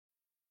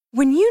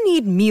When you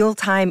need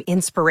mealtime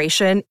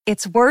inspiration,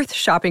 it's worth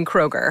shopping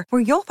Kroger,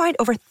 where you'll find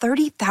over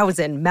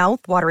 30,000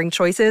 mouth-watering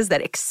choices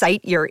that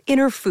excite your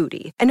inner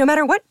foodie. And no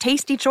matter what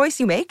tasty choice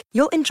you make,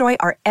 you'll enjoy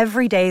our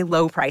everyday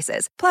low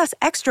prices, plus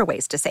extra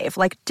ways to save,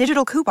 like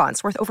digital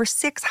coupons worth over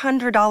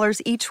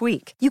 $600 each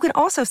week. You can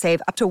also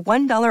save up to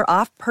 $1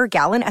 off per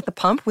gallon at the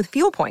pump with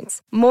fuel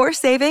points. More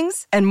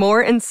savings and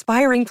more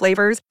inspiring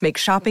flavors make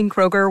shopping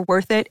Kroger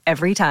worth it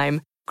every time.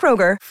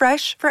 Kroger,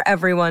 fresh for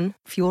everyone.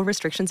 Fuel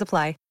restrictions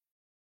apply.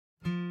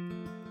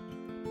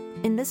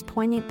 In this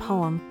poignant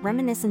poem,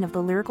 reminiscent of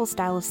the lyrical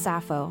style of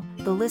Sappho,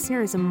 the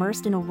listener is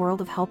immersed in a world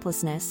of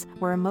helplessness,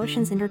 where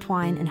emotions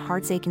intertwine and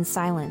hearts ache in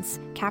silence,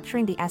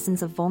 capturing the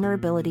essence of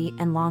vulnerability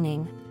and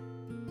longing.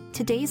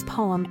 Today's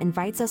poem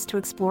invites us to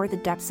explore the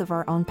depths of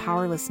our own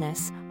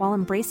powerlessness, while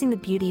embracing the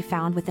beauty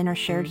found within our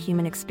shared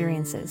human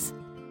experiences.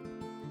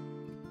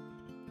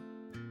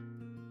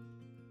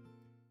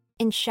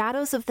 In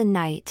shadows of the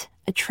night,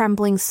 a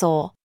trembling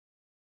soul.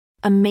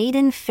 A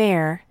maiden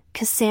fair,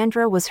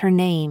 Cassandra was her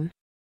name.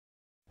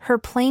 Her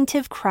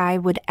plaintive cry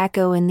would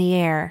echo in the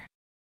air.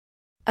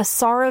 A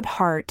sorrowed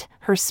heart,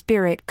 her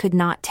spirit could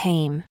not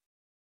tame.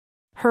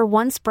 Her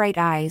once bright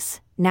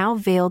eyes, now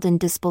veiled in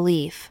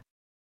disbelief.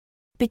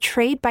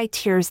 Betrayed by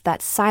tears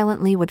that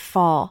silently would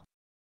fall.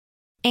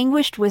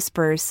 Anguished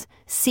whispers,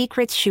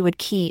 secrets she would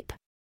keep.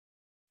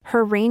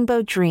 Her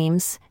rainbow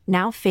dreams,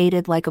 now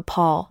faded like a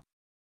pall.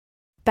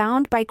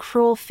 Bound by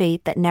cruel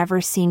fate that never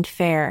seemed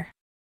fair.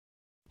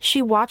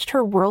 She watched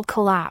her world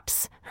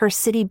collapse, her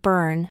city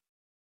burn.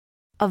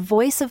 A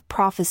voice of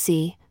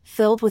prophecy,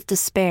 filled with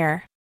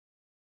despair.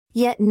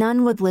 Yet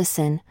none would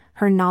listen,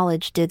 her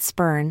knowledge did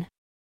spurn.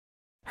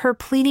 Her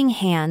pleading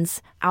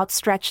hands,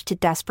 outstretched to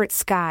desperate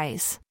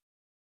skies.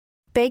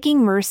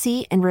 Begging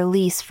mercy and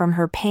release from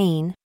her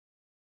pain.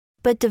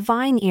 But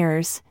divine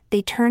ears,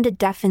 they turned a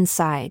deafened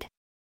side.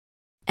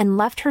 And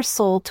left her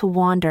soul to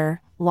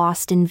wander,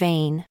 lost in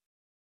vain.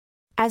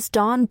 As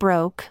dawn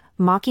broke,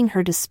 mocking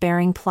her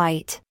despairing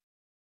plight.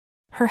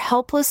 Her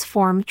helpless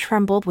form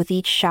trembled with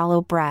each shallow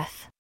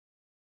breath.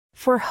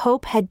 For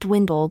hope had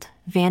dwindled,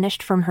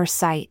 vanished from her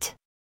sight.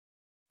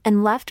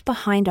 And left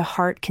behind a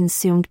heart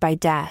consumed by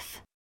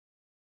death.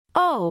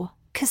 Oh,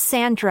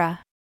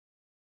 Cassandra!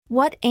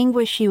 What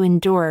anguish you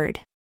endured!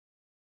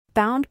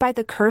 Bound by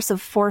the curse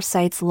of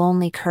foresight's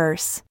lonely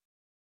curse.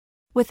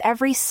 With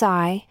every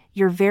sigh,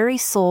 your very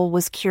soul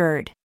was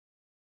cured.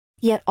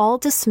 Yet all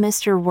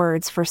dismissed your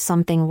words for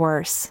something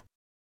worse.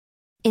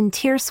 In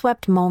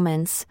tear-swept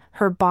moments,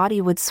 her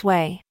body would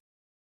sway.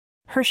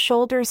 Her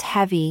shoulders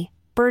heavy,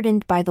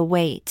 burdened by the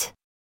weight.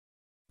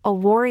 A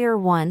warrior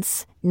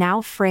once,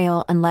 now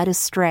frail and led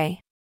astray.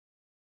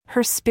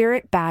 Her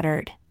spirit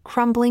battered,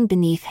 crumbling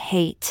beneath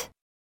hate.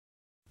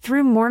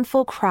 Through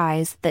mournful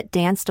cries that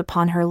danced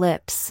upon her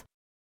lips.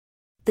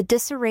 The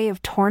disarray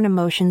of torn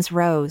emotions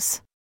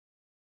rose.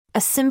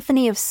 A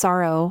symphony of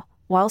sorrow,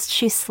 whilst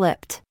she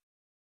slipped.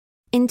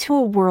 Into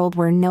a world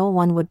where no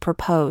one would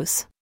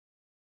propose.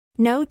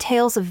 No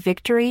tales of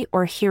victory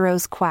or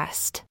hero's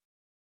quest.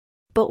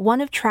 But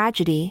one of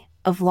tragedy,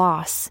 of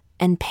loss,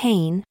 and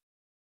pain.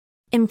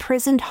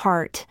 Imprisoned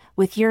heart,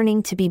 with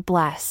yearning to be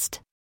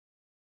blessed.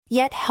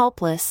 Yet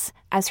helpless,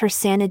 as her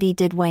sanity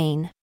did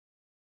wane.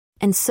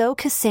 And so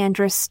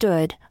Cassandra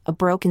stood, a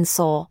broken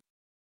soul.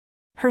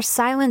 Her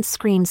silent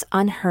screams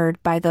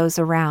unheard by those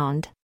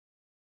around.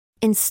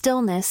 In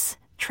stillness,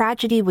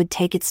 tragedy would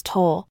take its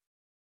toll.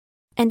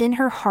 And in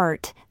her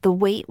heart, the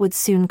weight would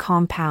soon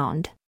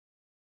compound.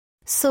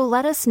 So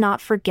let us not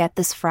forget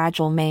this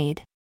fragile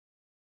maid.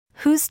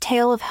 Whose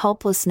tale of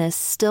helplessness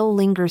still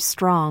lingers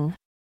strong.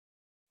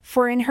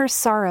 For in her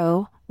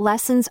sorrow,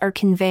 lessons are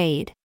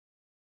conveyed.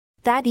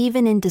 That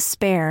even in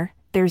despair,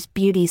 there's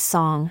beauty's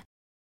song.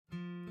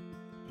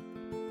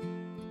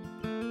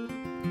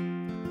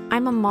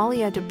 I'm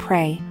Amalia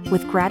Dupre,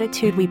 with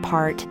gratitude we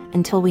part,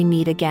 until we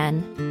meet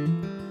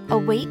again.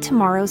 Await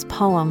tomorrow's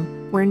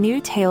poem, where new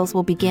tales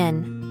will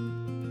begin.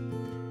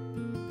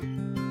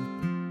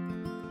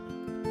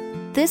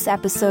 This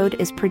episode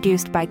is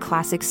produced by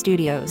Classic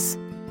Studios.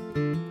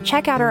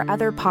 Check out our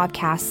other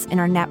podcasts in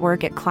our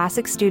network at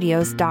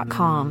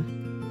classicstudios.com.